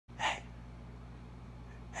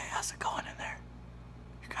How's it going in there?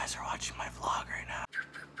 You guys are watching my vlog right now.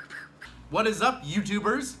 What is up,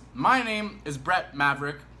 YouTubers? My name is Brett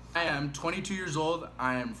Maverick. I am 22 years old.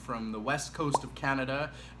 I am from the west coast of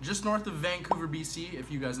Canada, just north of Vancouver, BC,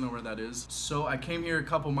 if you guys know where that is. So I came here a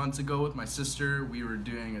couple months ago with my sister. We were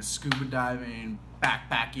doing a scuba diving,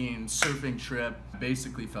 backpacking, surfing trip. I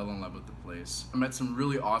basically fell in love with the place. I met some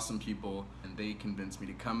really awesome people and they convinced me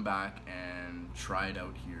to come back and try it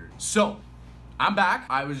out here. So, I'm back.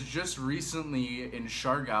 I was just recently in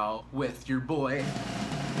Siargao with your boy,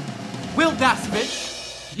 ft.Wil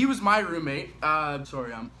Dasovich. He was my roommate.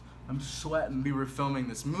 Sorry, I'm sweating. We were filming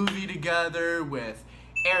this movie together with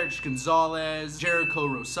Jericho Rosales, Jericho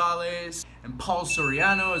Rosales, and Paul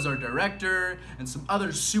Soriano as our director, and some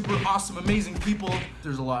other super awesome, amazing people.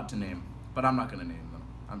 There's a lot to name, but I'm not gonna name them.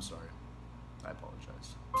 I'm sorry. I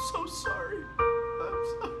apologize. I'm so sorry. I'm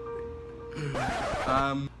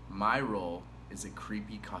sorry. My role is a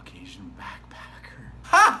creepy Caucasian backpacker.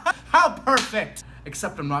 Ha! How perfect!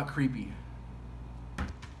 Except I'm not creepy.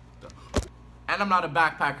 And I'm not a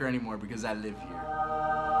backpacker anymore because I live here.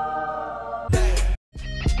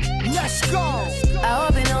 Let's go! I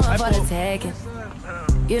hope you know I'm for the taking.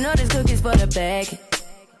 You know this cookie's for the bag.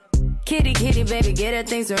 Kitty, kitty, baby, get her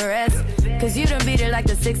things to rest. Cause you done beat her like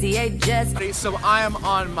the 68 Jets. So I am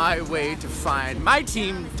on my way to find my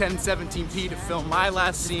team, 1017P, to film my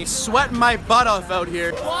last scene. Sweating my butt off out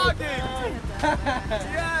here. Vlogging!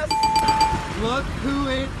 Yes! Look who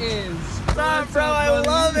it is. Stop, bro, I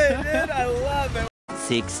love it, dude, I love it.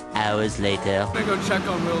 6 hours later. I'm gonna go check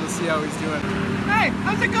on Will to see how he's doing. Hey,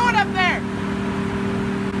 how's it going up there?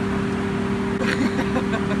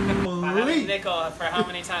 I have a nickel for how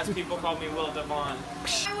many times people call me Will Devon.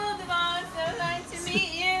 Hi, Will Devon, so nice to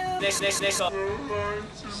meet you. Nickel.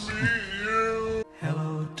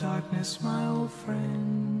 Hello, darkness, my old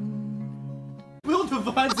friend. Will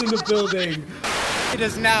Devon's in the building. It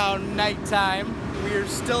is now nighttime. We are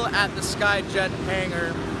still at the Skyjet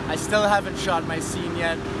hangar. I still haven't shot my scene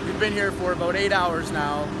yet. We've been here for about 8 hours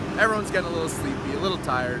now. Everyone's getting a little sleepy, a little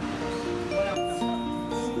tired.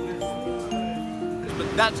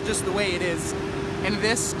 But that's just the way it is. And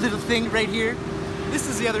this little thing right here, this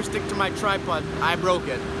is the other stick to my tripod. I broke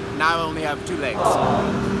it. Now I only have 2 legs.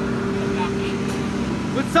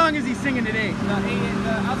 What song is he singing today?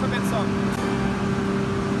 The alphabet song.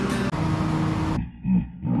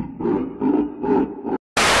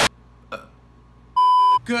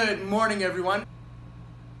 Good morning, everyone.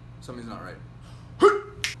 Something's not right.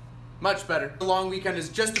 Much better. The long weekend is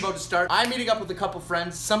just about to start. I'm meeting up with a couple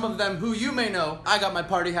friends, some of them who you may know. I got my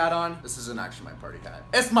party hat on. This isn't actually my party hat.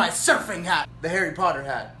 It's my surfing hat, the Harry Potter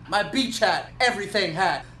hat, my beach hat, everything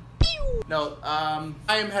hat. No, I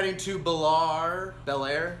am heading to Bel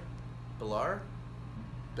Air.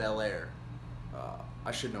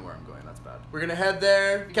 I should know where I'm going, that's bad. We're gonna head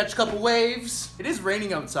there, catch a couple waves. It is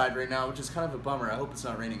raining outside right now, which is kind of a bummer. I hope it's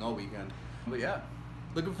not raining all weekend. But yeah,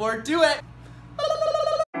 looking forward to it.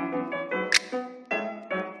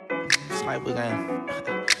 Sniper game.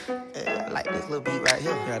 Yeah, I like this little beat right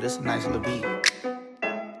here. Yeah, this is a nice little beat.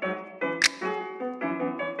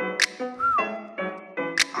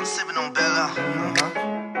 I'm sipping on Bella.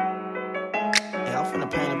 Yeah, I'm finna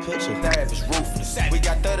paint a picture. Savage, ruthless. We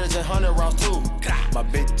got 30s and 100 rounds too. My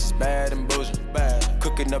bitch is bad and bullshit. Bad.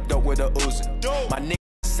 Cooking up dope with a Uzi. My nigga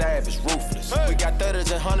savage, ruthless. We got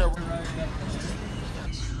 30s and 100.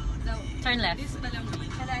 Turn left.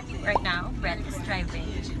 Right now, Brett is driving.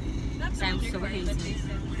 I'm so crazy.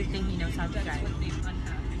 Good thing he knows how to drive.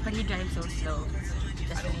 But he drives so slow.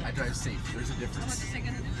 I drive safe. There's a difference.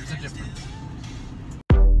 There's a difference.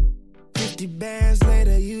 50 bands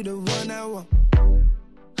later, you the one I want.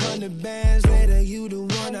 100 bands later, you the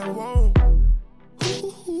one I want.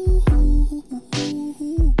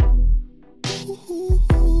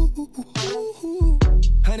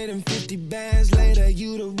 150 bands later,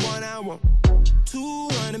 you the one I want.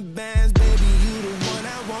 200 bands, baby, you the one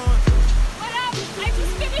I want. What up? I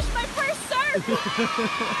just finished my first surf!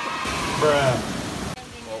 Bruh.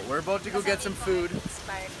 Well, we're about to go get some food,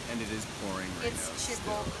 and it is pouring right now. It's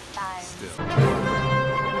triple time. Still.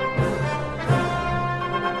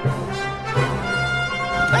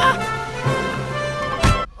 Ah!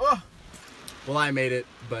 Oh. Well, I made it,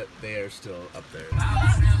 but they are still up there.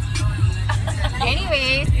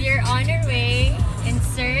 Anyways, we're on our way in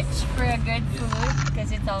search for a good food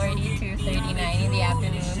because it's already 2:39 in the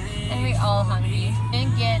afternoon and we're all hungry.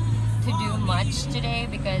 Didn't get to do much today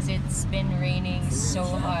because it's been raining so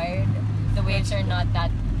hard. The waves are not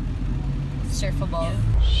that surfable.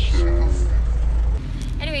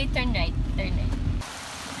 Anyway, turn right. Turn right.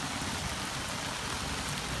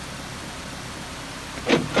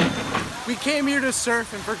 We came here to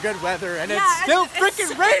surf and for good weather, and it's still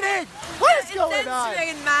freaking raining! What is going on? It's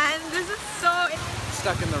rain, man. This is so...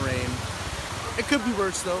 Stuck in the rain. It could be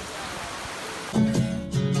worse, though.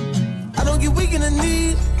 I don't get weak in the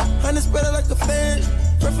knees. Honey spread it like a fan.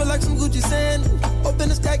 Perfect like some Gucci sand. Open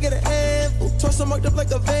the sky, get a handful. Torso marked up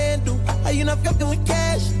like a vandal. How you not fucking with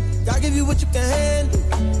cash? God give you what you can handle.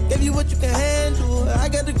 Give you what you can handle. I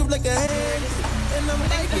got the grip like a hand. And I'm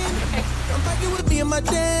biking with me and my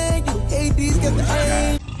Daniel. AD's got the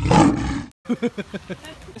aim. I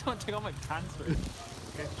just want to take off my pants first.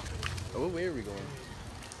 Okay. Oh, where are we going?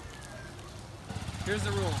 Here's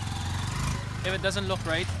the rule. If it doesn't look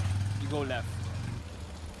right, you go left.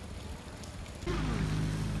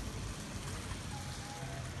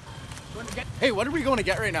 Hey, what are we going to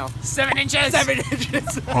get right now? 7 inches! 7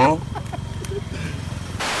 inches! Huh?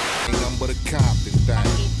 Ain't nothing but a Compton thing.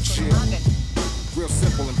 Chill. Real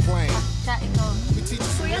simple and plain.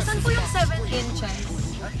 Kuya, saan po yung 7 inches?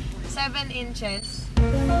 7 inches.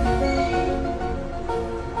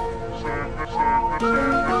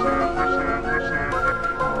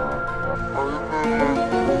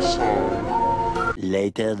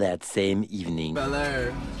 Later that same evening. Bel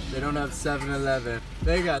Air, they don't have 7-Eleven.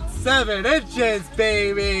 They got 7 inches,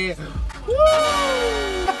 baby! Woo!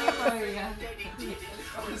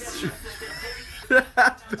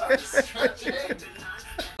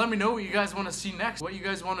 Let me know what you guys want to see next. What you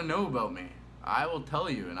guys want to know about me. I will tell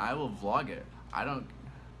you and I will vlog it. Don't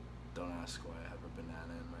ask why I have a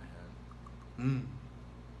banana in my hand.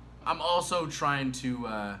 I'm also trying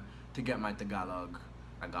to get my Tagalog.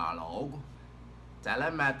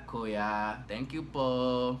 Salamat kuya. Thank you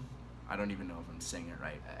po. I don't even know if I'm saying it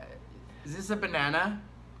right. Is this a banana?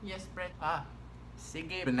 Yes, Brett.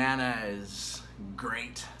 Sige. Banana is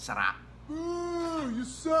great. Sarap. Ooh, you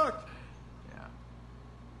suck. Yeah.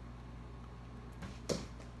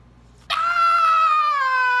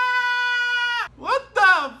 What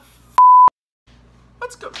the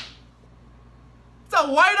Let's go. That's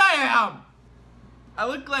how white I am. I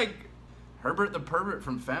look like Herbert the Pervert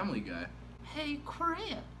from Family Guy. Hey,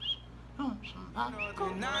 Chris. Now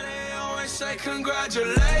they always say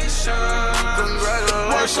congratulations.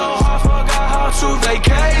 Worked so hard, forgot how to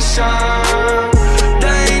vacation.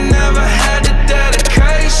 They ain't never